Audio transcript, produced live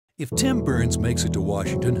If Tim Burns makes it to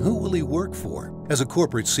Washington, who will he work for? As a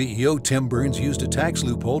corporate CEO, Tim Burns used a tax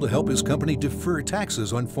loophole to help his company defer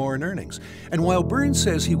taxes on foreign earnings. And while Burns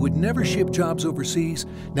says he would never ship jobs overseas,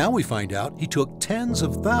 now we find out he took tens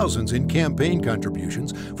of thousands in campaign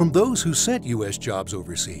contributions from those who sent U.S. jobs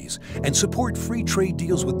overseas and support free trade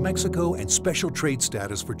deals with Mexico and special trade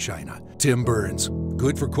status for China. Tim Burns,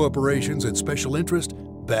 good for corporations and special interest,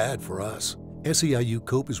 bad for us. SEIU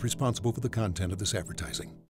Cope is responsible for the content of this advertising.